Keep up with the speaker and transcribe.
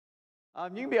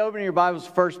You can be opening your Bibles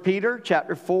to 1 Peter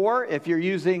chapter 4. If you're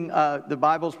using the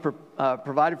Bibles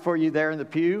provided for you there in the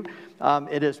pew,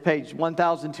 it is page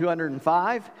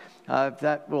 1205. If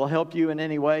that will help you in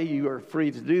any way, you are free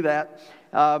to do that.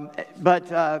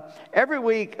 But every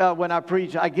week when I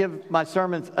preach, I give my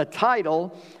sermons a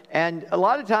title. And a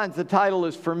lot of times the title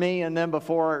is for me, and then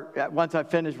once I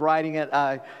finish writing it,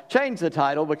 I change the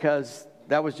title because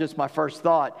that was just my first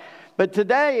thought. But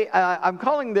today, I'm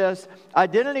calling this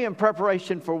Identity and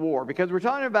Preparation for War, because we're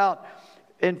talking about,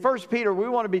 in 1 Peter, we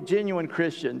want to be genuine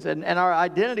Christians, and our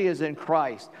identity is in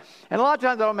Christ. And a lot of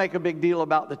times I don't make a big deal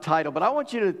about the title, but I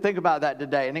want you to think about that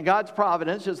today. And in God's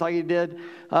providence, just like He did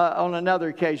on another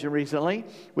occasion recently,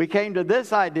 we came to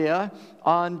this idea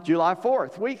on July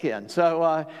 4th weekend.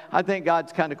 So I think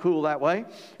God's kind of cool that way.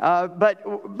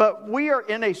 But we are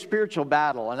in a spiritual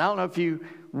battle, and I don't know if you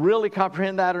really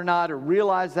comprehend that or not, or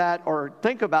realize that, or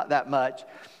think about that much.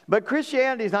 But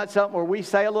Christianity is not something where we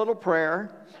say a little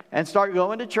prayer and start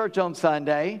going to church on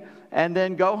Sunday and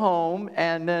then go home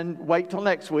and then wait till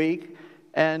next week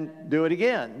and do it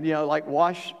again. You know, like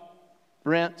wash,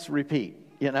 rinse, repeat,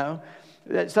 you know.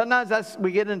 Sometimes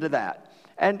we get into that.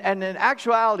 And in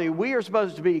actuality, we are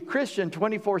supposed to be Christian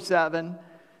 24/7,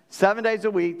 7 days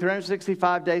a week,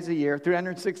 365 days a year,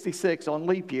 366 on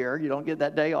leap year. You don't get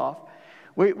that day off.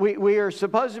 We are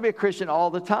supposed to be a Christian all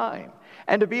the time.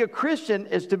 And to be a Christian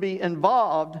is to be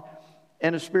involved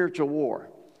in a spiritual war.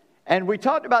 And we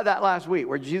talked about that last week,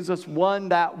 where Jesus won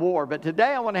that war. But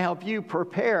today I want to help you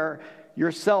prepare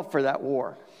yourself for that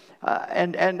war.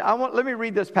 Let me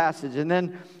read this passage, and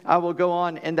then I will go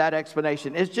on in that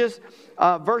explanation. It's just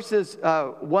verses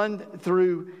 1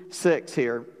 through 6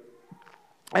 here.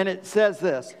 And it says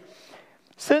this: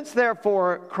 "Since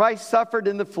therefore Christ suffered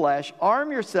in the flesh,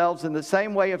 arm yourselves in the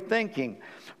same way of thinking.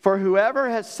 For whoever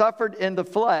has suffered in the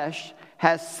flesh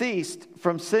has ceased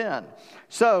from sin,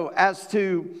 so as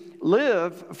to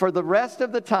live for the rest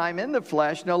of the time in the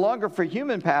flesh, no longer for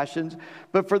human passions,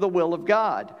 but for the will of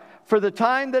God. For the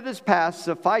time that is past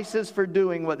suffices for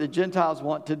doing what the Gentiles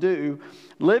want to do,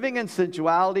 living in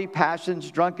sensuality,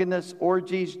 passions, drunkenness,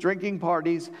 orgies, drinking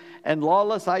parties, and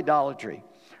lawless idolatry.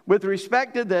 With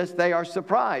respect to this, they are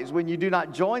surprised when you do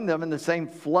not join them in the same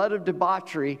flood of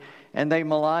debauchery, and they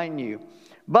malign you.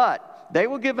 But they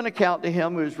will give an account to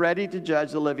Him who is ready to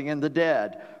judge the living and the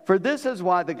dead. For this is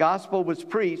why the gospel was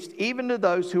preached even to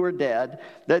those who are dead,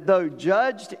 that though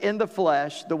judged in the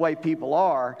flesh the way people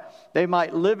are, they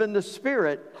might live in the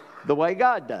Spirit the way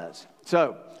God does."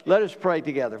 So let us pray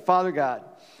together. Father God,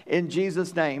 in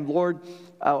Jesus' name, Lord,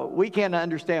 we can't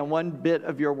understand one bit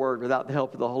of your word without the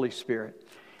help of the Holy Spirit.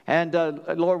 And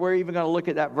Lord, we're even going to look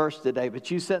at that verse today,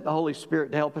 but you sent the Holy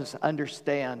Spirit to help us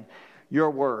understand your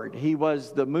word. He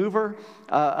was the mover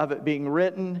of it being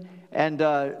written, and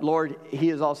Lord, He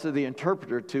is also the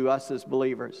interpreter to us as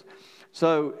believers.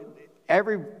 So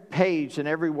every page and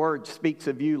every word speaks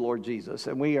of you, Lord Jesus,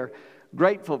 and we are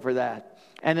grateful for that.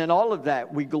 And in all of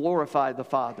that, we glorify the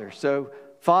Father. So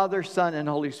Father, Son, and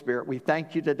Holy Spirit, we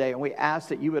thank you today, and we ask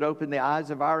that you would open the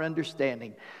eyes of our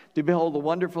understanding to behold the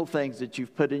wonderful things that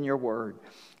you've put in your word.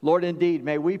 Lord, indeed,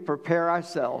 may we prepare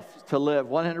ourselves to live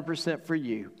 100% for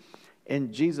you.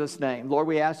 In Jesus' name. Lord,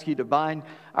 we ask you to bind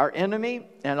our enemy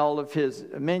and all of his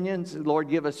minions. Lord,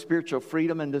 give us spiritual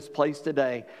freedom in this place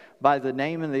today by the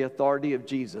name and the authority of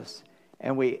Jesus.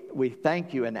 And we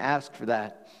thank you and ask for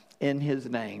that in His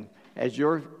name as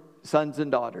your sons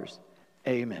and daughters.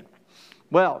 Amen.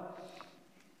 Well,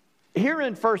 here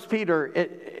in 1 Peter,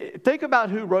 think about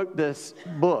who wrote this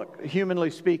book, humanly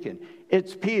speaking.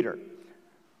 It's Peter.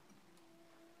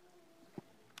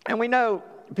 And we know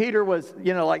Peter was,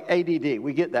 like ADD.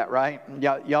 We get that, right?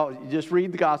 Y'all just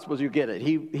read the Gospels, you get it.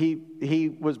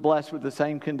 He was blessed with the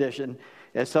same condition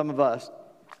as some of us.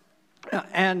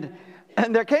 And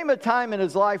there came a time in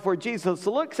his life where Jesus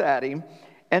looks at him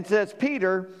and says,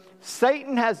 "Peter,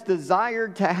 Satan has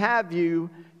desired to have you,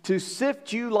 to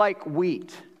sift you like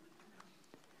wheat."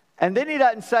 And then he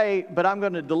doesn't say, "But I'm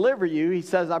going to deliver you." He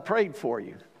says, "I prayed for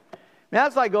you." Now,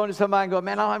 that's like going to somebody and going,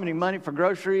 "Man, I don't have any money for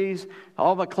groceries.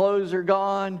 All my clothes are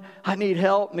gone. I need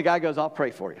help." And the guy goes, "I'll pray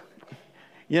for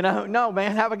you." No,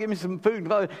 man, how about give me some food?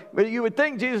 But you would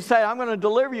think Jesus said, "I'm going to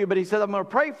deliver you." But he says, "I'm going to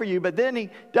pray for you." But then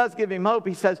he does give him hope.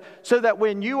 He says, "So that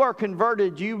when you are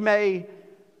converted, you may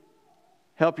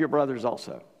help your brothers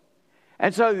also."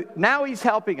 And so now he's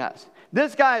helping us.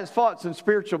 This guy has fought some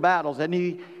spiritual battles, and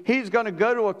he's going to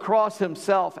go to a cross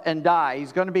himself and die.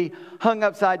 He's going to be hung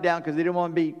upside down because he didn't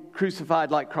want to be crucified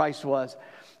like Christ was.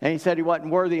 And he said he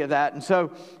wasn't worthy of that. And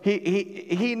so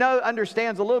he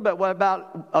understands a little bit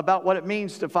about what it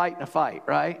means to fight in a fight,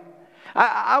 right?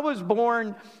 I was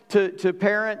born to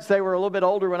parents. They were a little bit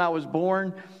older when I was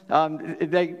born.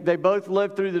 They both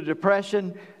lived through the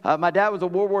Depression. My dad was a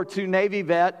World War II Navy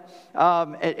vet.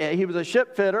 He was a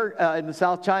ship fitter in the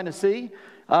South China Sea.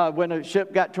 When a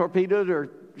ship got torpedoed or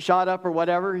shot up or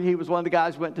whatever, he was one of the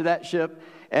guys who went to that ship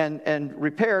and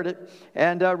repaired it,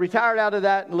 and retired out of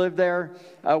that and lived there,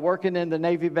 working in the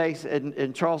Navy base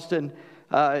in Charleston.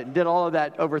 Did all of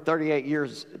that over 38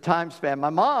 years time span. My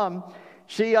mom,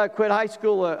 she quit high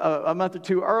school a month or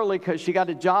two early because she got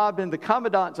a job in the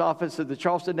commandant's office of the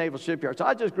Charleston Naval Shipyard. So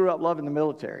I just grew up loving the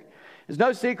military. It's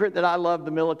no secret that I love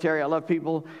the military. I love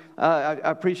people. I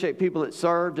appreciate people that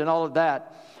served and all of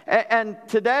that. And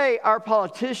today, our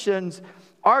politicians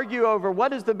argue over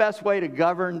what is the best way to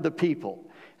govern the people.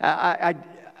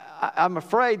 I'm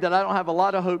afraid that I don't have a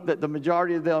lot of hope that the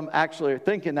majority of them actually are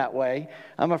thinking that way.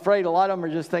 I'm afraid a lot of them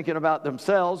are just thinking about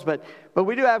themselves. But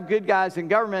we do have good guys in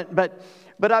government.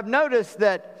 But I've noticed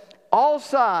that all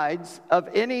sides of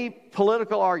any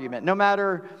political argument, no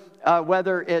matter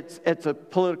whether it's a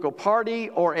political party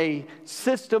or a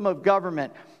system of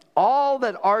government, all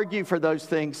that argue for those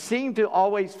things seem to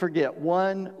always forget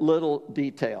one little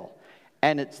detail.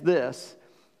 And it's this: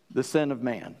 the sin of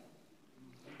man.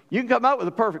 You can come up with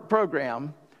a perfect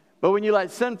program, but when you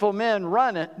let sinful men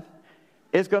run it,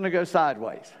 it's going to go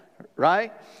sideways,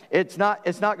 right? It's not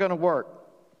going to work.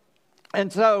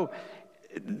 And so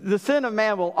the sin of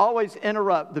man will always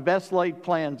interrupt the best laid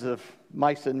plans of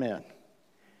mice and men.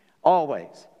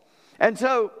 Always. And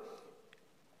so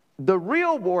the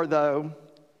real war, though,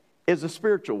 is a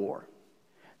spiritual war.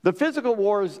 The physical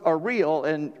wars are real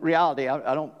in reality.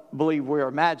 I don't believe we're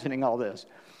imagining all this.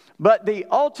 But the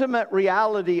ultimate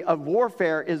reality of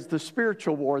warfare is the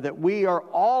spiritual war, that we are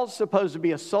all supposed to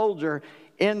be a soldier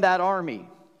in that army.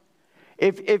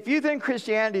 If you think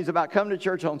Christianity is about coming to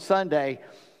church on Sunday,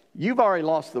 you've already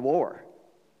lost the war.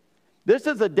 This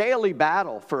is a daily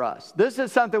battle for us. This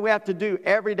is something we have to do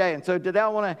every day. And so today I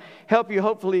want to help you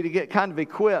hopefully to get kind of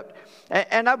equipped.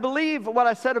 And I believe what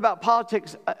I said about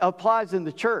politics applies in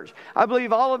the church. I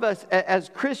believe all of us as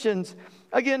Christians,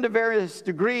 again to various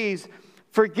degrees,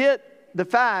 forget the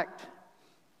fact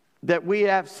that we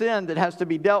have sin that has to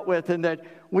be dealt with and that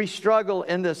we struggle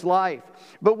in this life.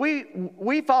 But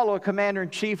we follow a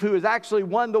commander-in-chief who has actually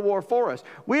won the war for us.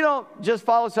 We don't just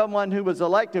follow someone who was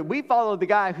elected. We follow the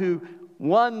guy who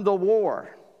won the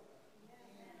war.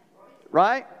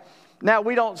 Right? Now,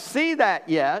 we don't see that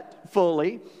yet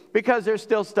fully because there's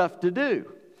still stuff to do.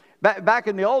 Back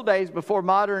in the old days, before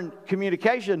modern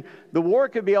communication, the war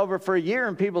could be over for a year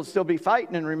and people would still be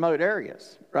fighting in remote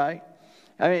areas, right?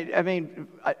 I mean,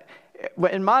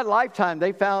 in my lifetime,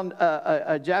 they found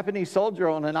a Japanese soldier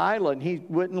on an island. He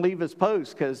wouldn't leave his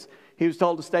post because he was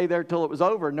told to stay there till it was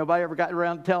over. Nobody ever got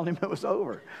around to telling him it was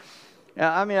over.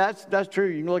 I mean, that's true.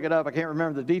 You can look it up. I can't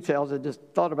remember the details. I just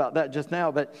thought about that just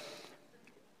now. But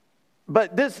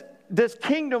this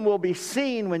kingdom will be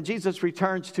seen when Jesus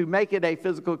returns to make it a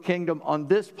physical kingdom on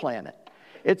this planet.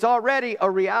 It's already a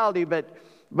reality, but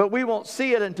we won't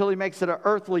see it until he makes it an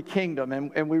earthly kingdom,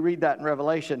 and we read that in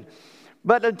Revelation.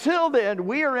 But until then,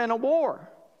 we are in a war.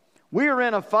 We are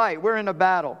in a fight. We're in a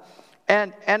battle.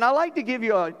 And I like to give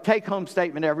you a take-home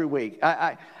statement every week.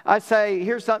 I say,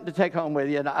 here's something to take home with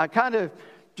you, and I kind of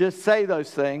just say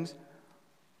those things.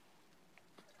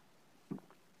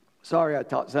 Sorry, I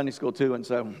taught Sunday school too, and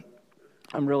so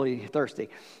I'm really thirsty.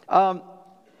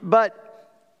 But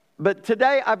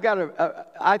today I've got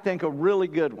I think a really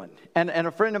good one. And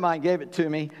a friend of mine gave it to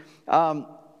me. A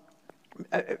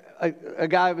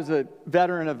guy who was a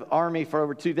veteran of the Army for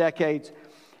over 2 decades.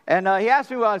 And he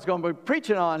asked me what I was going to be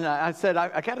preaching on. And I said,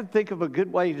 I got to think of a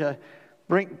good way to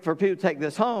for people to take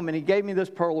this home. And he gave me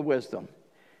this pearl of wisdom.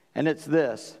 And it's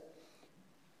this.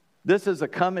 This is a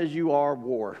come as you are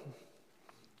war.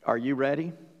 Are you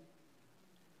ready?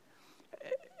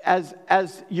 As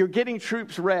you're getting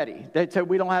troops ready, they'd say,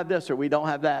 we don't have this or we don't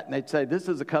have that. And they'd say, this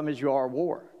is a come as you are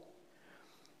war.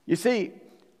 You see,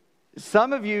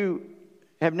 some of you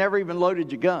have never even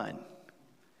loaded your gun,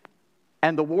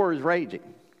 and the war is raging.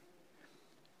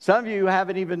 Some of you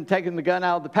haven't even taken the gun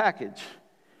out of the package,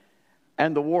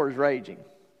 and the war is raging.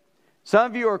 Some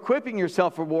of you are equipping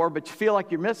yourself for war, but you feel like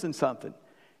you're missing something.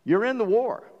 You're in the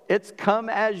war. It's come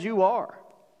as you are.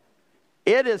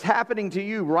 It is happening to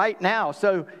you right now.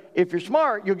 So if you're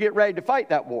smart, you'll get ready to fight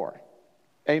that war.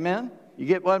 Amen? You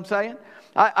get what I'm saying?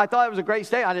 I thought it was a great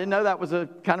statement. I didn't know that was a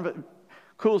kind of a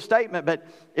cool statement, but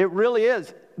it really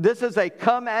is. This is a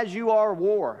come as you are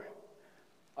war.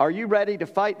 Are you ready to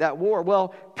fight that war?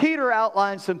 Well, Peter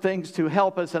outlines some things to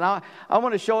help us, and I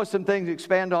want to show us some things,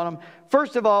 expand on them.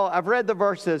 First of all, I've read the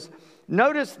verses.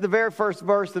 Notice the very first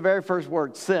verse, the very first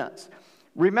word, since.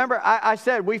 Remember, I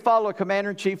said we follow a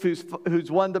commander-in-chief who's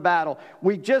won the battle.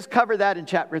 We just covered that in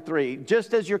chapter 3.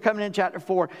 Just as you're coming in chapter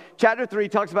 4, chapter 3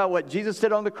 talks about what Jesus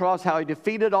did on the cross, how he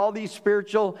defeated all these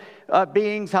spiritual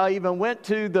beings, how he even went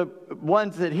to the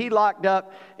ones that he locked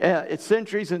up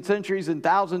centuries and centuries and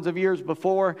thousands of years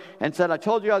before and said, I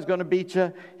told you I was going to beat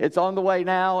you. It's on the way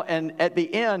now. And at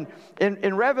the end,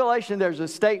 in Revelation, there's a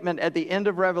statement at the end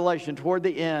of Revelation, toward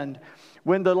the end,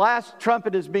 when the last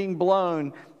trumpet is being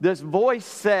blown, this voice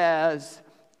says,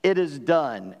 it is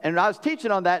done. And I was teaching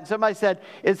on that, and somebody said,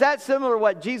 is that similar to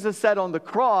what Jesus said on the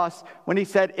cross when he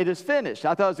said, it is finished?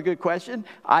 I thought it was a good question.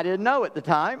 I didn't know at the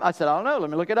time. I said, I don't know. Let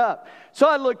me look it up. So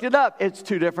I looked it up. It's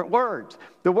two different words.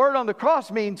 The word on the cross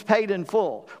means paid in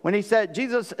full. When he said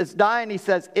Jesus is dying, he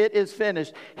says, it is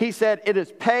finished. He said, it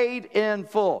is paid in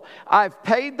full. I've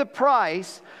paid the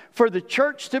price for the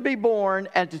church to be born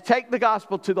and to take the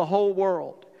gospel to the whole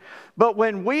world. But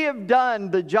when we have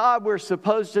done the job we're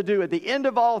supposed to do, at the end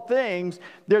of all things,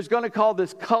 there's going to call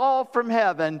this call from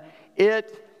heaven,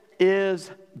 it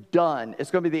is done.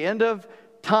 It's going to be the end of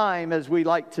time, as we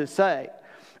like to say.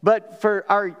 But for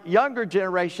our younger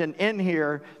generation in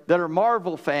here that are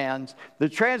Marvel fans, the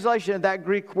translation of that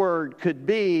Greek word could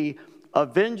be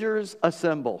Avengers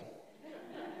Assemble.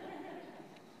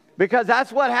 Because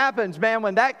that's what happens, man.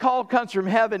 When that call comes from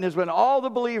heaven is when all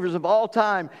the believers of all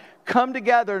time come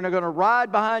together and are going to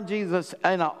ride behind Jesus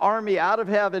in an army out of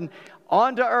heaven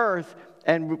onto earth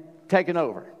and taking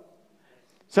over.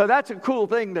 So that's a cool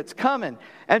thing that's coming.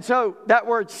 And so that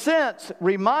word since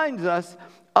reminds us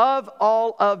of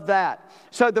all of that.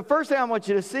 So the first thing I want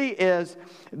you to see is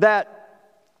that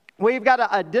we've got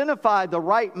to identify the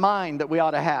right mind that we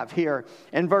ought to have here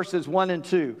in verses 1 and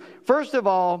 2. First of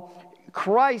all,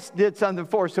 Christ did something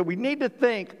for us, so we need to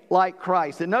think like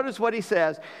Christ. And notice what he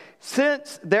says,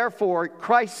 since therefore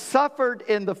Christ suffered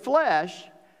in the flesh,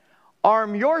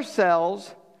 arm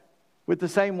yourselves with the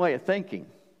same way of thinking.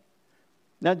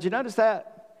 Now, did you notice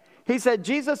that? He said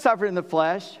Jesus suffered in the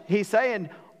flesh. He's saying,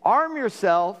 arm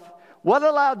yourself. What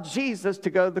allowed Jesus to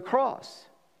go to the cross?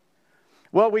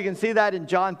 Well, we can see that in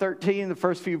John 13, the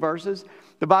first few verses.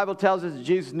 The Bible tells us that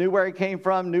Jesus knew where he came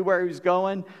from, knew where he was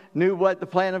going, knew what the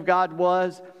plan of God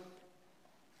was,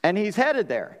 and he's headed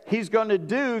there. He's going to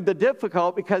do the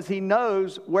difficult because he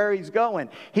knows where he's going.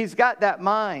 He's got that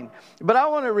mind. But I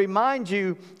want to remind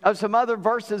you of some other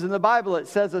verses in the Bible that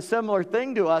says a similar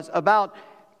thing to us about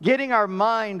getting our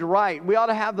mind right. We ought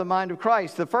to have the mind of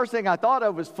Christ. The first thing I thought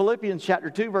of was Philippians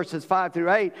chapter 2, verses 5 through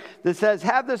 8, that says,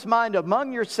 have this mind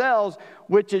among yourselves,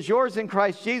 which is yours in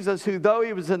Christ Jesus, who though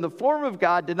he was in the form of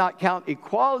God, did not count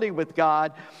equality with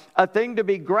God a thing to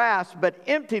be grasped, but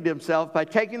emptied himself by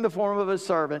taking the form of a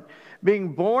servant, being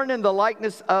born in the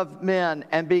likeness of men,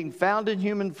 and being found in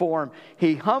human form,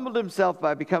 he humbled himself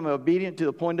by becoming obedient to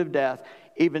the point of death,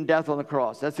 even death on the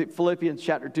cross. That's Philippians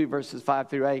chapter 2, verses 5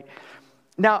 through 8.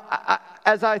 Now,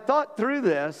 as I thought through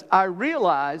this, I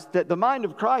realized that the mind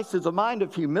of Christ is a mind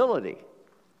of humility.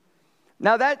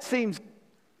 Now, that seems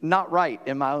not right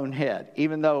in my own head,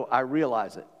 even though I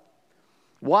realize it.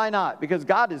 Why not? Because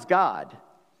God is God.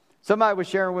 Somebody was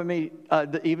sharing with me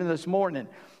even this morning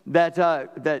that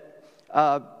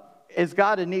is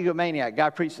God an egomaniac? Guy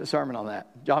preached a sermon on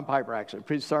that. John Piper actually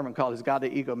preached a sermon called Is God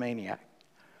an Egomaniac?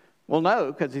 Well,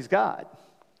 no, because he's God.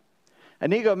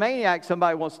 An egomaniac,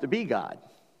 somebody wants to be God.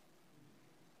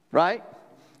 Right?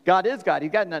 God is God.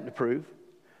 He's got nothing to prove.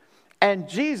 And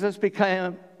Jesus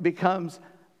becomes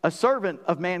a servant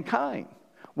of mankind.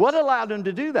 What allowed him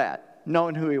to do that?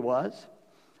 Knowing who he was.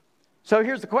 So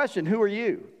here's the question. Who are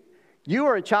you? You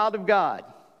are a child of God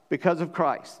because of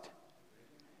Christ.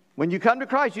 When you come to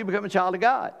Christ, you become a child of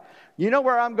God. You know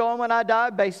where I'm going when I die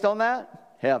based on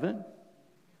that? Heaven.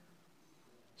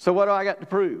 So what do I got to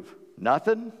prove?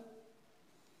 Nothing.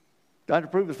 Don't have to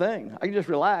prove a thing. I can just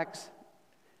relax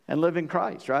and live in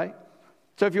Christ, right?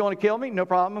 So if you want to kill me, no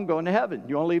problem. I'm going to heaven.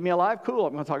 You want to leave me alive? Cool.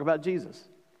 I'm going to talk about Jesus.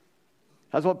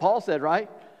 That's what Paul said, right?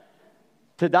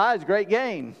 To die is great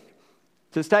gain.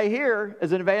 To stay here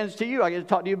is an advantage to you. I get to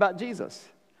talk to you about Jesus.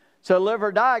 So live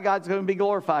or die, God's going to be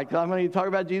glorified because I'm going to talk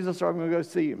about Jesus or I'm going to go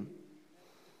see him.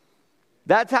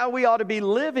 That's how we ought to be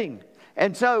living.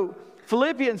 And so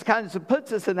Philippians kind of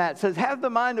puts us in that. It says, have the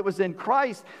mind that was in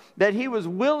Christ, that he was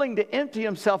willing to empty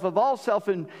himself of all self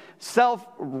and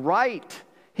self-right.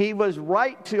 He was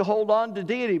right to hold on to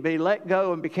deity, but he let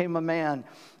go and became a man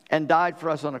and died for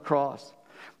us on a cross.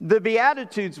 The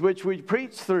Beatitudes, which we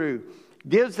preach through,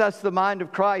 gives us the mind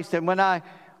of Christ. And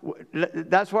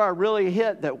that's where I really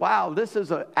hit that, wow, this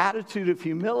is an attitude of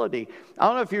humility. I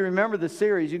don't know if you remember the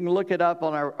series. You can look it up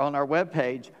on our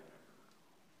webpage.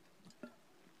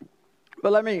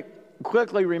 But let me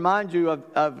quickly remind you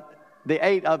of the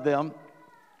 8 of them.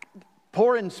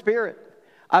 Poor in spirit.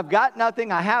 I've got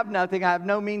nothing, I have nothing, I have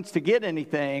no means to get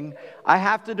anything. I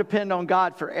have to depend on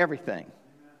God for everything.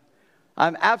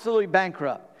 I'm absolutely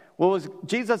bankrupt. Well, was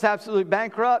Jesus absolutely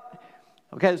bankrupt?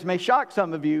 Okay, this may shock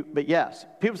some of you, but yes.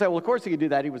 People say, well, of course he could do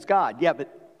that. He was God. Yeah,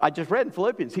 but I just read in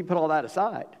Philippians, he put all that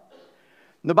aside.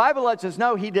 And the Bible lets us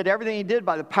know he did everything he did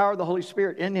by the power of the Holy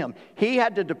Spirit in him. He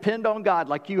had to depend on God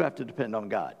like you have to depend on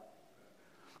God.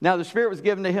 Now, the Spirit was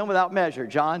given to him without measure.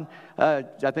 John, I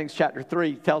think it's chapter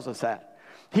 3, tells us that.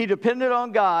 He depended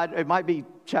on God. It might be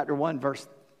chapter 1, verse,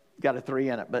 got a 3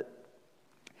 in it. But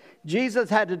Jesus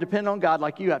had to depend on God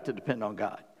like you have to depend on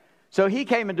God. So he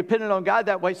came and depended on God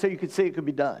that way so you could see it could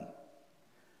be done.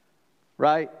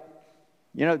 Right?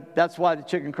 You know, that's why the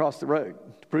chicken crossed the road,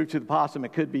 to prove to the possum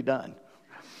it could be done.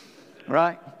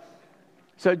 Right?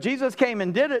 So Jesus came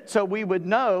and did it so we would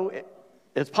know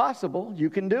it's possible. You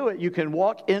can do it. You can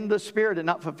walk in the Spirit and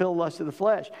not fulfill the lust of the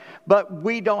flesh. But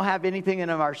we don't have anything in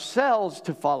ourselves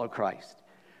to follow Christ.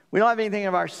 We don't have anything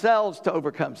in ourselves to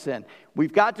overcome sin.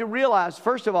 We've got to realize,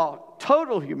 first of all,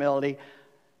 total humility.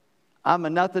 I'm a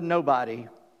nothing nobody.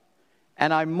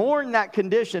 And I mourn that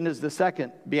condition is the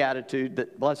second beatitude,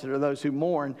 that blessed are those who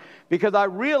mourn, because I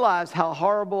realize how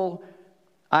horrible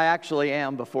I actually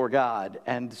am before God.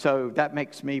 And so that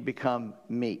makes me become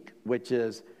meek, which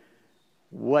is,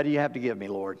 what do you have to give me,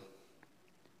 Lord?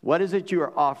 What is it you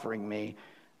are offering me?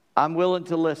 I'm willing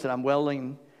to listen. I'm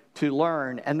willing to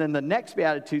learn. And then the next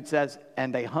beatitude says,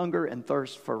 and they hunger and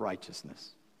thirst for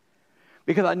righteousness.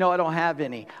 Because I know I don't have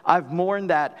any. I've mourned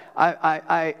that.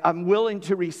 I'm willing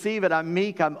to receive it. I'm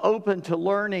meek. I'm open to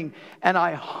learning. And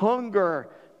I hunger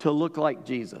to look like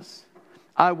Jesus.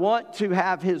 I want to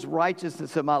have his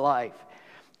righteousness in my life.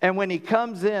 And when he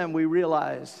comes in, we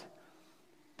realize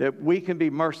that we can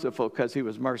be merciful because he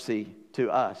was mercy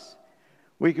to us.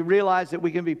 We can realize that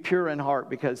we can be pure in heart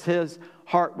because his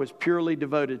heart was purely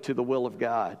devoted to the will of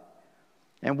God.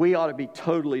 And we ought to be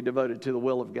totally devoted to the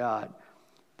will of God.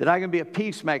 That I can be a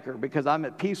peacemaker because I'm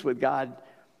at peace with God.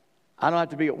 I don't have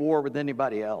to be at war with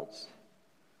anybody else.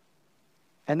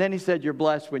 And then he said, you're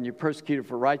blessed when you're persecuted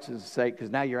for righteousness' sake, because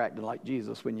now you're acting like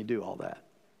Jesus when you do all that.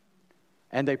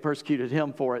 And they persecuted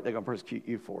him for it, they're going to persecute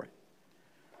you for it.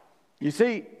 You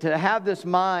see, to have this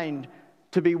mind,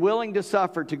 to be willing to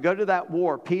suffer, to go to that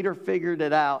war, Peter figured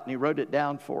it out and he wrote it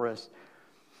down for us.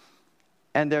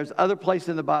 And there's other places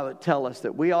in the Bible that tell us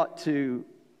that we ought to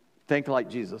think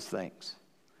like Jesus thinks.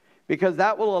 Because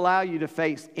that will allow you to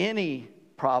face any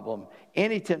problem,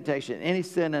 any temptation, any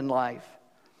sin in life.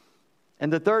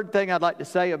 And the third thing I'd like to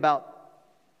say about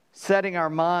setting our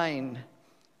mind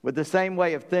with the same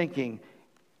way of thinking,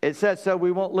 it says, so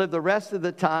we won't live the rest of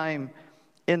the time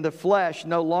in the flesh,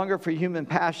 no longer for human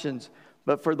passions,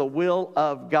 but for the will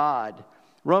of God.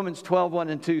 Romans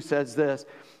 12:1-2 says this,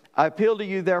 I appeal to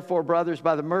you, therefore, brothers,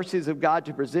 by the mercies of God,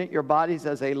 to present your bodies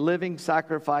as a living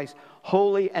sacrifice,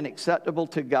 holy and acceptable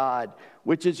to God,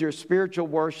 which is your spiritual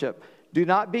worship. Do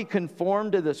not be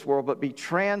conformed to this world, but be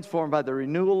transformed by the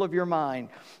renewal of your mind,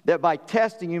 that by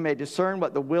testing you may discern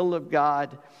what the will of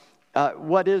God,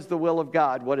 what is the will of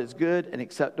God, what is good and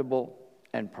acceptable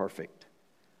and perfect.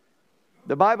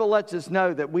 The Bible lets us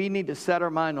know that we need to set our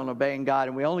mind on obeying God,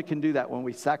 and we only can do that when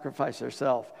we sacrifice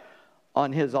ourselves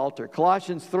on his altar.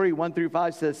 Colossians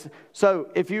 3:1-5 says, so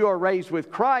if you are raised with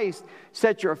Christ,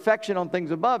 set your affection on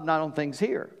things above, not on things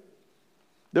here.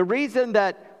 The reason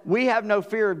that we have no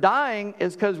fear of dying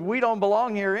is because we don't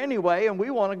belong here anyway, and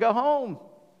we want to go home.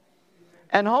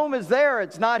 And home is there,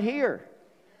 it's not here.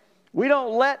 We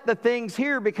don't let the things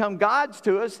here become gods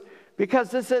to us,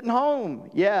 because this isn't home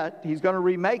yet. He's going to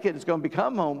remake it. It's going to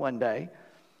become home one day.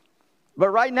 But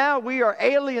right now, we are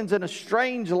aliens in a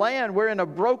strange land. We're in a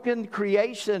broken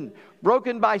creation,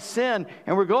 broken by sin.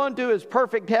 And we're going to his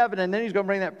perfect heaven. And then he's going to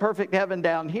bring that perfect heaven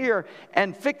down here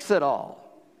and fix it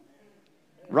all.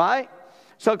 Right?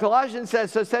 So Colossians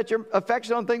says, so set your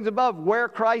affection on things above, where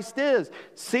Christ is,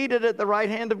 seated at the right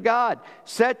hand of God.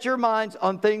 Set your minds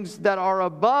on things that are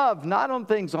above, not on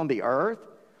things on the earth.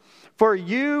 For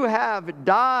you have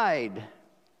died.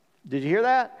 Did you hear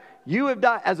that? You have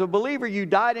died. As a believer, you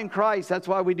died in Christ. That's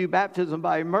why we do baptism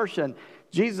by immersion.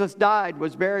 Jesus died,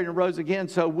 was buried, and rose again.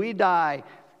 So we die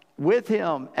with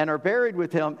him and are buried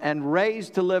with him and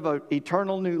raised to live an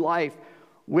eternal new life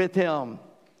with him.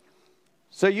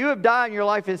 So you have died and your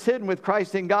life is hidden with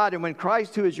Christ in God. And when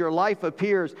Christ, who is your life,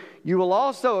 appears, you will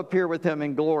also appear with him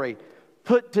in glory.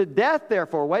 Put to death,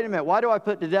 therefore. Wait a minute. Why do I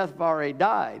put to death if I already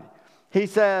died? He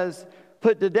says,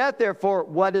 put to death, therefore,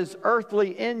 what is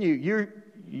earthly in you.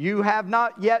 You have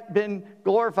not yet been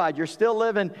glorified. You're still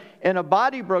living in a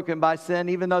body broken by sin,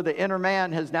 even though the inner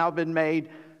man has now been made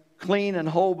clean and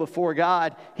whole before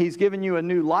God. He's given you a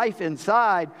new life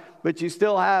inside, but you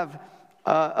still have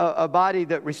a body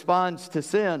that responds to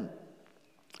sin.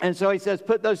 And so he says,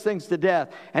 put those things to death.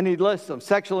 And he lists them: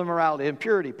 sexual immorality,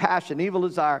 impurity, passion, evil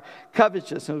desire,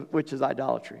 covetousness, which is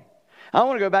idolatry. I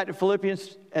want to go back to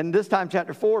Philippians, and this time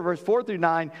chapter 4, verse 4 through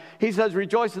 9. He says,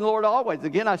 rejoice in the Lord always.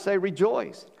 Again, I say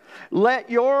rejoice. Let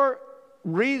your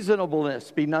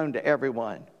reasonableness be known to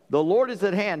everyone. The Lord is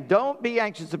at hand. Don't be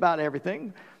anxious about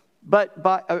everything, but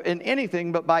by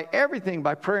everything,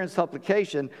 by prayer and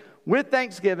supplication, with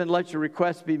thanksgiving, let your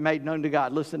requests be made known to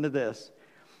God. Listen to this.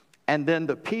 And then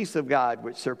the peace of God,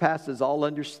 which surpasses all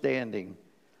understanding,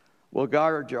 will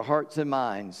guard your hearts and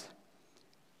minds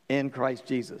in Christ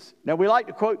Jesus. Now, we like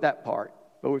to quote that part,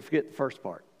 but we forget the first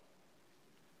part.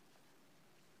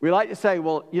 We like to say,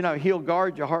 well, he'll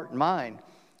guard your heart and mind.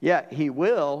 Yeah, he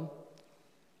will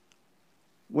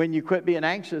when you quit being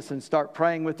anxious and start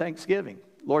praying with thanksgiving.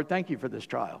 Lord, thank you for this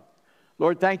trial.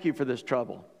 Lord, thank you for this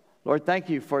trouble. Lord, thank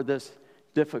you for this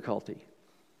difficulty.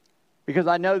 Because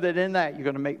I know that in that you're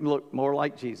going to make me look more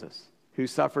like Jesus, who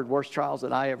suffered worse trials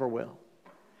than I ever will.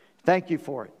 Thank you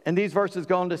for it. And these verses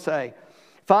go on to say,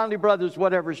 finally, brothers,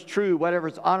 whatever is true, whatever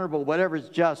is honorable, whatever is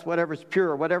just, whatever is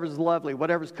pure, whatever is lovely,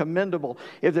 whatever is commendable,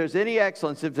 if there's any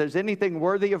excellence, if there's anything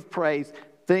worthy of praise,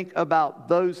 think about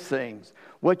those things.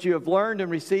 What you have learned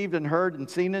and received and heard and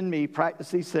seen in me,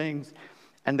 practice these things,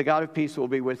 and the God of peace will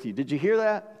be with you. Did you hear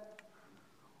that?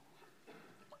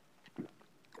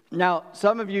 Now,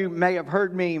 some of you may have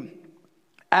heard me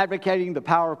advocating the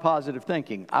power of positive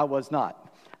thinking. I was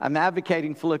not. I'm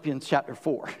advocating Philippians chapter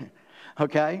 4,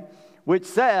 okay? Which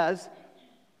says,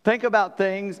 think about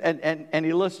things, and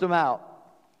he lists them out.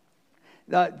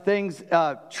 Things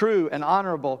true and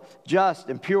honorable, just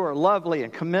and pure, lovely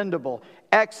and commendable,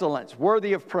 excellence,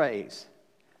 worthy of praise.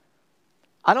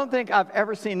 I don't think I've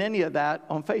ever seen any of that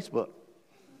on Facebook.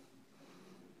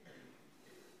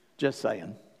 Just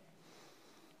saying.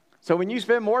 So when you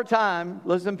spend more time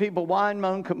listening to people whine,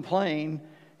 moan, complain,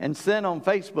 and sin on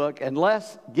Facebook, and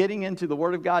less getting into the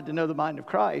Word of God to know the mind of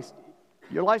Christ,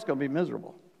 your life's going to be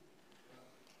miserable.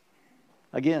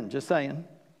 Again, just saying.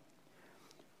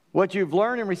 What you've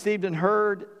learned and received and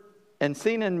heard and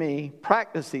seen in me,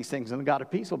 practice these things, and the God of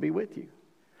peace will be with you.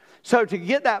 So to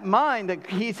get that mind that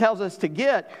he tells us to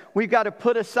get, we've got to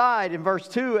put aside, in verse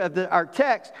 2 of our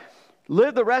text,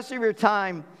 live the rest of your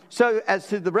time. So as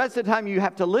to the rest of the time you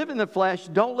have to live in the flesh,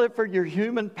 don't live for your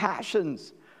human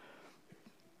passions,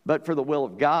 but for the will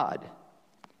of God.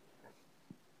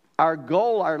 Our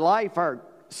goal, our life, our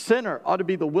center ought to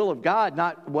be the will of God,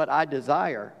 not what I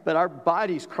desire. But our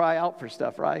bodies cry out for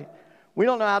stuff, right? We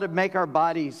don't know how to make our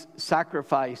bodies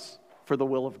sacrifice for the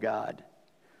will of God.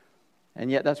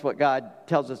 And yet that's what God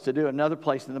tells us to do. Another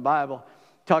place in the Bible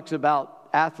talks about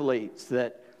athletes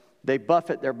that they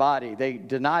buffet their body. They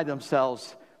deny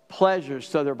themselves pleasures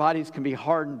so their bodies can be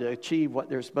hardened to achieve what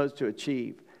they're supposed to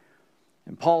achieve.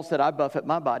 And Paul said, I buffet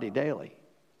my body daily.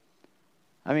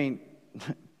 I mean,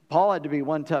 Paul had to be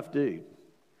one tough dude.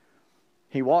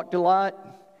 He walked a lot.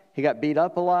 He got beat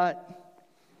up a lot.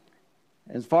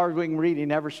 As far as we can read, he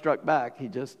never struck back. He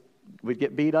just would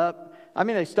get beat up. I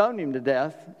mean, they stoned him to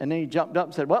death. And then he jumped up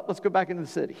and said, well, let's go back into the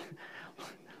city.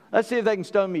 Let's see if they can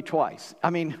stone me twice. I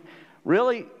mean,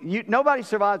 really? Nobody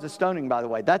survives a stoning, by the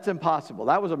way. That's impossible.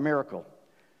 That was a miracle.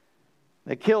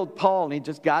 They killed Paul, and he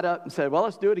just got up and said, well,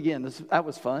 let's do it again. That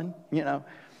was fun,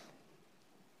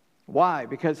 Why?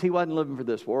 Because he wasn't living for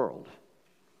this world.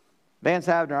 Vance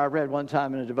Havner, I read one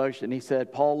time in a devotion, he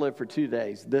said, Paul lived for 2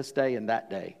 days, this day and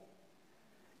that day.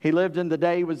 He lived in the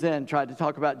day he was in, tried to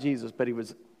talk about Jesus, but he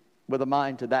was with a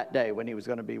mind to that day when he was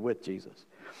going to be with Jesus.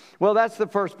 Well, that's the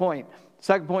first point.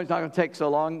 Second point is not going to take so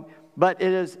long. But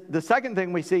it is the second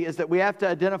thing we see is that we have to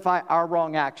identify our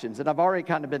wrong actions. And I've already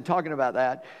kind of been talking about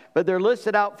that. But they're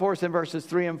listed out for us in verses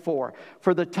 3 and 4.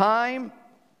 For the time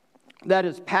that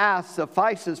is past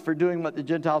suffices for doing what the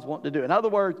Gentiles want to do. In other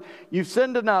words, you've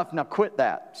sinned enough, now quit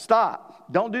that.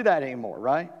 Stop. Don't do that anymore,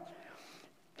 right?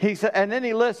 He said, and then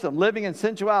he lists them: living in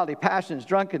sensuality, passions,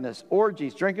 drunkenness,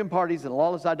 orgies, drinking parties, and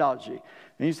lawless idolatry.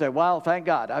 And you say, well, thank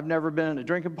God. I've never been in a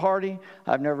drinking party.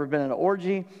 I've never been in an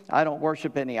orgy. I don't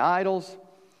worship any idols.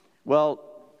 Well,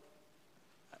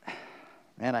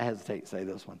 man, I hesitate to say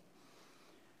this one.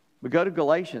 But go to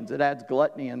Galatians. It adds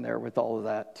gluttony in there with all of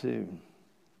that too.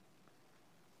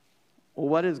 Well,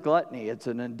 what is gluttony? It's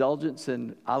an indulgence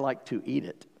in I like to eat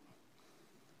it.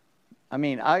 I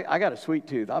mean, I got a sweet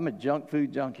tooth. I'm a junk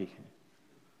food junkie.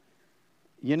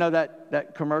 You know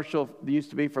that commercial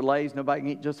used to be for Lay's, nobody can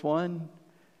eat just one?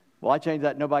 Well, I changed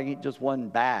that. Nobody can eat just one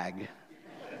bag.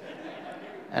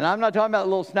 And I'm not talking about a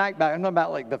little snack bag. I'm talking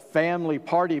about like the family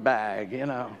party bag, you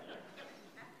know.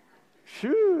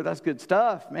 Shoo, that's good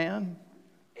stuff, man.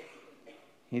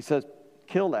 He says,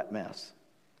 kill that mess.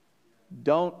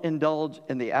 Don't indulge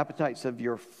in the appetites of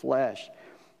your flesh.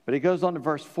 But he goes on to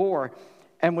verse 4.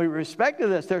 And with respect to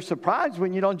this, they're surprised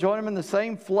when you don't join them in the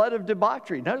same flood of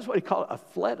debauchery. Notice what he called it, a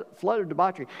flood of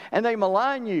debauchery. And they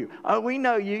malign you. Oh, we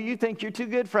know you. You think you're too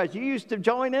good for us. You used to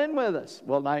join in with us.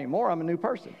 Well, not anymore. I'm a new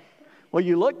person. Well,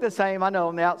 you look the same. I know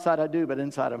on the outside I do, but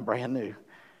inside I'm brand new.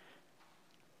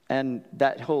 And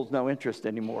that holds no interest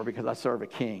anymore because I serve a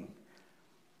king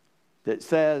that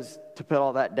says to put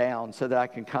all that down so that I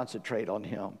can concentrate on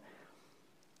him.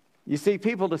 You see,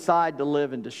 people decide to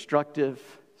live in destructive,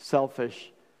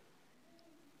 selfish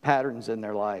patterns in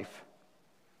their life.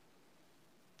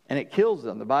 And it kills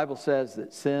them. The Bible says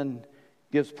that sin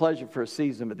gives pleasure for a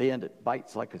season, but at the end it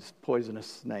bites like a poisonous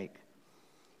snake.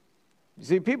 You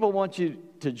see, people want you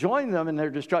to join them in their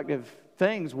destructive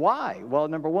things. Why? Well,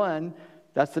 number one,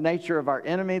 that's the nature of our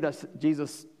enemy.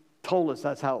 Jesus told us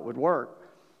that's how it would work.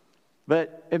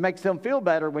 But it makes them feel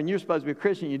better when you're supposed to be a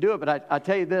Christian, you do it. But I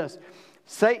tell you this,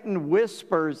 Satan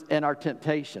whispers in our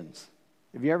temptations.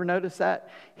 Have you ever noticed that?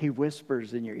 He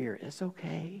whispers in your ear, it's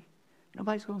okay.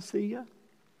 Nobody's going to see you.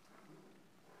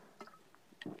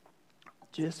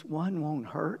 Just one won't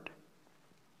hurt.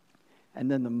 And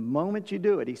then the moment you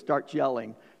do it, he starts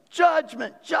yelling,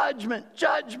 judgment, judgment,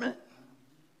 judgment.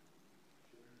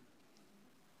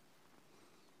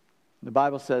 The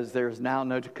Bible says there is now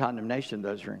no condemnation to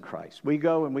those who are in Christ. We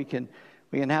go and we can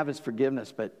have his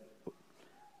forgiveness, but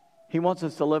he wants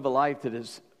us to live a life that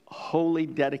is wholly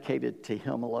dedicated to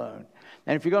him alone.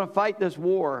 And if you're going to fight this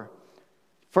war,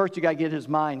 first you got to get his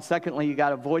mind. Secondly, you got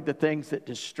to avoid the things that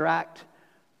distract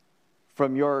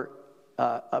from your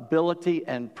ability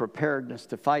and preparedness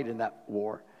to fight in that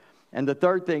war. And the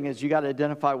third thing is you got to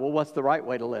identify, well, what's the right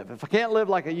way to live? If I can't live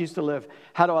like I used to live,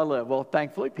 how do I live? Well,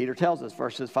 thankfully, Peter tells us,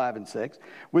 verses 5 and 6.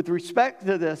 With respect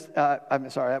to this, I'm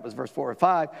sorry, that was verse 4 or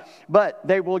 5. But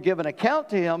they will give an account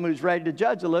to him who's ready to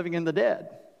judge the living and the dead.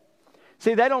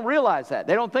 See, they don't realize that.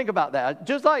 They don't think about that.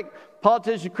 Just like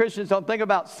politicians, Christians don't think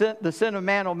about the sin of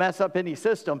man will mess up any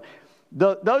system.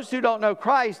 Those who don't know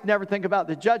Christ never think about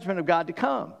the judgment of God to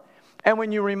come. And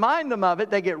when you remind them of it,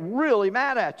 they get really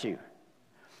mad at you.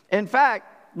 In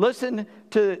fact, listen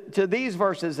to these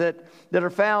verses that are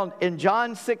found in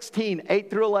John 16, 8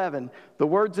 through 11, the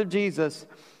words of Jesus.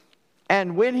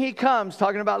 And when he comes,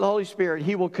 talking about the Holy Spirit,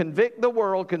 he will convict the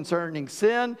world concerning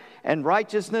sin and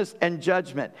righteousness and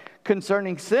judgment.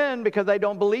 Concerning sin, because they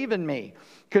don't believe in me.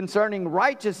 Concerning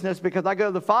righteousness, because I go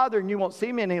to the Father and you won't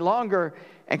see me any longer.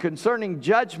 And concerning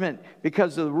judgment,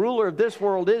 because the ruler of this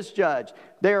world is judged.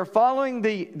 They are following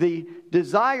the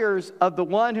desires of the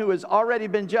one who has already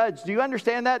been judged. Do you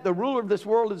understand that? The ruler of this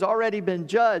world has already been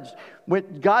judged.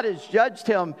 When God has judged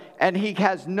him and he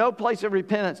has no place of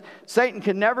repentance. Satan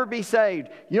can never be saved.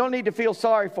 You don't need to feel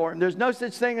sorry for him. There's no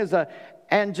such thing as an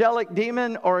angelic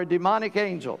demon or a demonic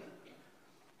angel.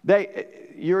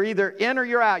 You're either in or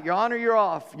you're out. You're on or you're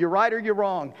off. You're right or you're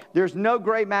wrong. There's no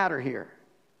gray matter here.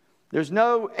 There's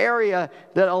no area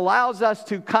that allows us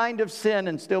to kind of sin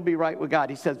and still be right with God.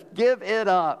 He says, give it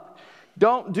up.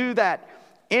 Don't do that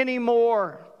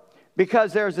anymore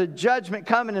because there's a judgment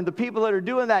coming, and the people that are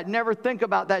doing that never think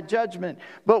about that judgment.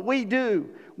 But we do.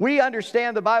 We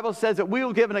understand the Bible says that we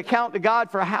will give an account to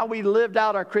God for how we lived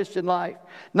out our Christian life.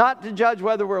 Not to judge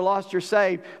whether we're lost or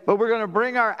saved, but we're going to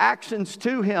bring our actions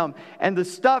to him. And the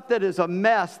stuff that is a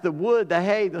mess, the wood, the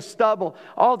hay, the stubble,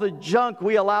 all the junk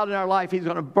we allowed in our life, he's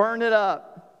going to burn it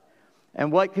up.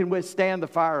 And what can withstand the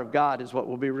fire of God is what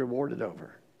will be rewarded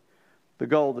over. The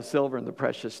gold, the silver, and the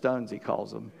precious stones, he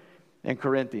calls them in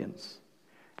Corinthians.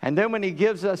 And then when he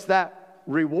gives us that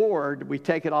reward, we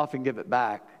take it off and give it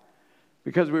back.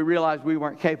 Because we realized we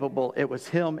weren't capable. It was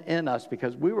him in us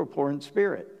because we were poor in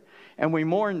spirit. And we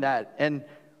mourned that. And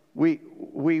we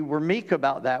were meek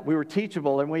about that. We were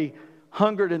teachable. And we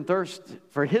hungered and thirsted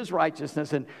for his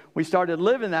righteousness. And we started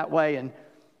living that way. And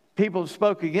people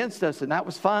spoke against us. And that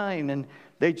was fine. And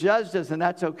they judged us. And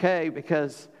that's okay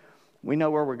because we know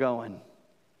where we're going.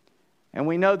 And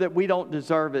we know that we don't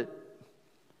deserve it.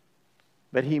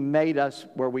 But he made us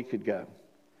where we could go.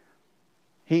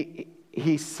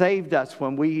 He saved us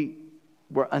when we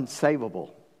were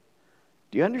unsavable.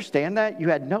 Do you understand that? You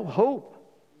had no hope.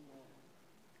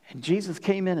 And Jesus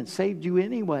came in and saved you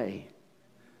anyway.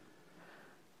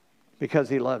 Because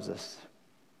he loves us.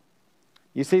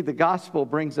 You see, the gospel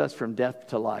brings us from death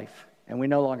to life. And we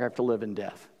no longer have to live in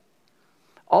death.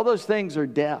 All those things are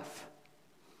death.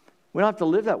 We don't have to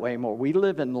live that way anymore. We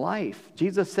live in life.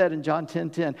 Jesus said in John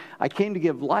 10:10, I came to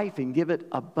give life and give it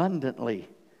abundantly.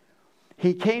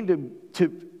 He came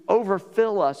to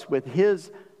overfill us with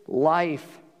his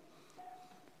life.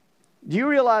 Do you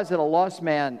realize that a lost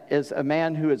man is a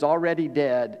man who is already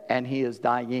dead and he is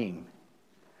dying?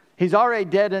 He's already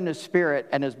dead in his spirit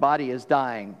and his body is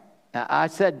dying. Now, I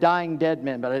said dying dead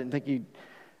men, but I didn't think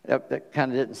that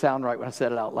kind of didn't sound right when I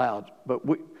said it out loud.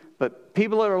 But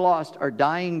people that are lost are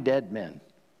dying dead men.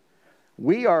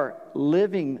 We are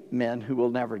living men who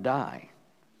will never die.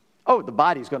 Oh, the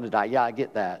body's going to die. Yeah, I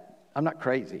get that. I'm not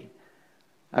crazy.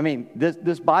 I mean,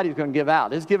 this body's going to give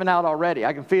out. It's given out already.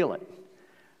 I can feel it.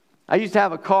 I used to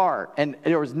have a car, and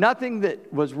there was nothing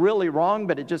that was really wrong,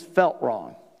 but it just felt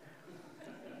wrong.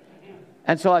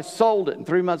 And so I sold it, and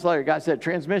 3 months later, a guy said,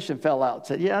 transmission fell out. I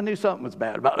said, yeah, I knew something was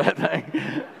bad about that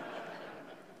thing.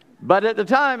 But at the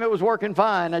time, it was working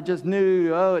fine. I just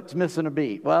knew, it's missing a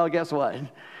beat. Well, guess what?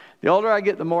 The older I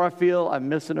get, the more I feel I'm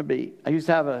missing a beat. I used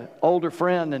to have an older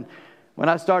friend, and when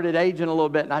I started aging a little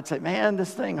bit, and I'd say, man,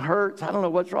 this thing hurts. I don't know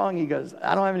what's wrong. He goes,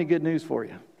 I don't have any good news for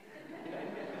you.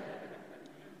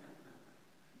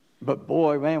 But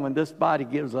boy, man, when this body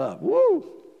gives up, woo!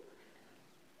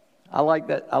 I like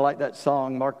that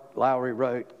song Mark Lowry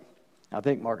wrote. I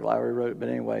think Mark Lowry wrote it, but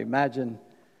anyway, imagine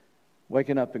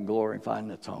waking up in glory and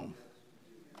finding it's home.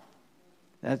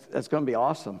 That's going to be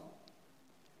awesome.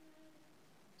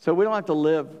 So we don't have to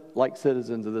live like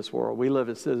citizens of this world. We live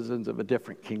as citizens of a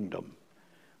different kingdom.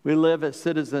 We live as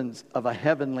citizens of a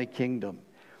heavenly kingdom.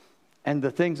 And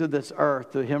the things of this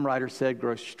earth, the hymn writer said,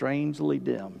 grow strangely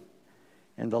dim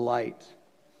in the light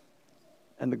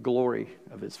and the glory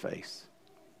of his face.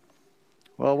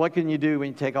 Well, what can you do when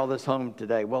you take all this home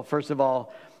today? Well, first of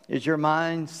all, is your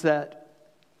mind set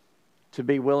to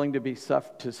be willing to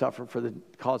suffer for the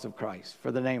cause of Christ,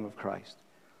 for the name of Christ?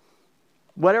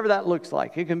 Whatever that looks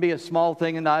like. It can be a small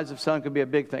thing in the eyes of some, it can be a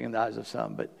big thing in the eyes of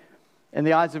some. But in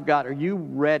the eyes of God, are you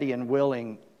ready and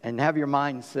willing and have your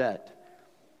mind set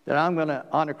that I'm going to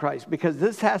honor Christ? Because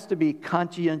this has to be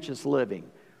conscientious living.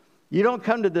 You don't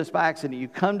come to this by accident. You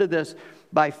come to this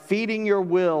by feeding your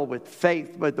will with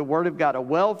faith, with the Word of God. A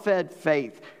well-fed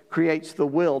faith creates the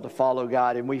will to follow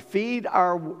God. And we feed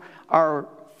our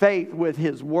faith with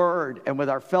His Word and with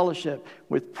our fellowship,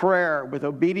 with prayer, with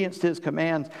obedience to His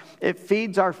commands. It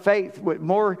feeds our faith. The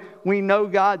more we know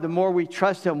God, the more we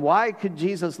trust Him. Why could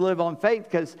Jesus live on faith?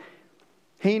 Because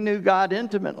He knew God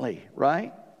intimately,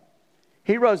 right?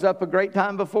 He rose up a great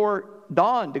time before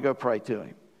dawn to go pray to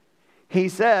Him. He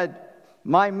said,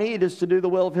 my meat is to do the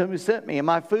will of Him who sent me. And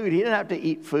my food, He didn't have to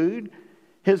eat food.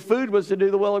 His food was to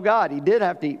do the will of God. He did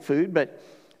have to eat food, but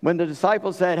when the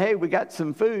disciples said, hey, we got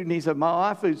some food, and He said,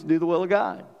 my food's to do the will of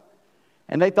God.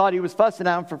 And they thought He was fussing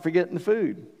at them for forgetting the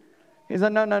food. He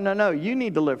said, no. You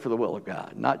need to live for the will of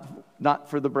God, not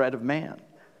for the bread of man.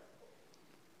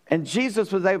 And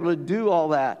Jesus was able to do all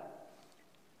that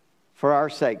for our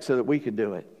sake so that we could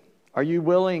do it. Are you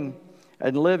willing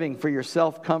and living for your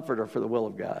self-comfort or for the will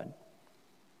of God?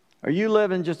 Are you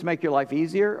living just to make your life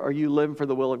easier, or are you living for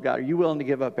the will of God? Are you willing to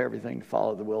give up everything to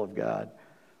follow the will of God?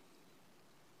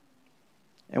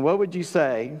 And what would you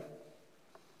say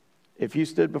if you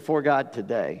stood before God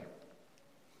today,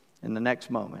 in the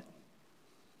next moment?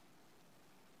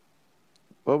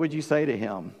 What would you say to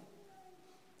Him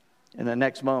in the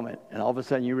next moment? And all of a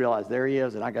sudden you realize, there He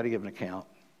is, and I got to give an account.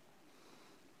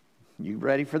 You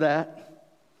ready for that?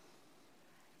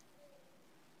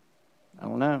 I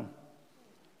don't know.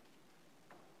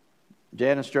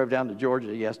 Janice drove down to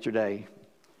Georgia yesterday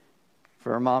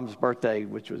for her mom's birthday,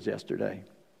 which was yesterday.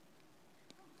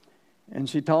 And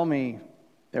she told me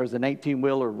there was an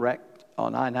 18-wheeler wrecked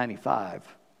on I-95.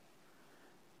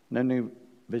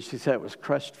 But she said it was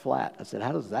crushed flat. I said,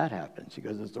 how does that happen? She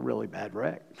goes, it's a really bad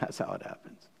wreck. That's how it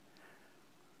happens.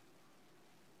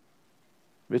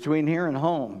 Between here and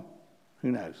home,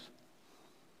 who knows?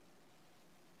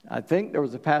 I think there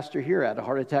was a pastor here had a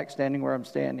heart attack standing where I'm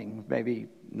standing. Maybe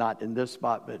not in this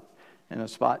spot, but in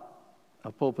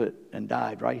a pulpit, and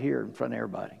died right here in front of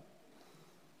everybody.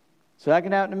 So that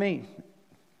can happen to me. It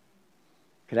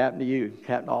could happen to you. It could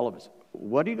happen to all of us.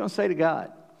 What are you going to say to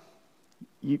God?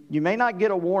 You may not get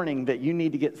a warning that you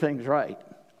need to get things right.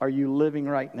 Are you living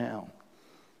right now?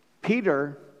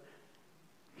 Peter,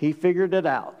 he figured it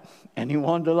out. And he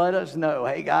wanted to let us know,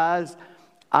 hey guys,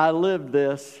 I lived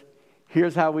this.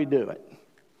 Here's how we do it.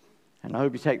 And I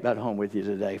hope you take that home with you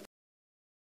today.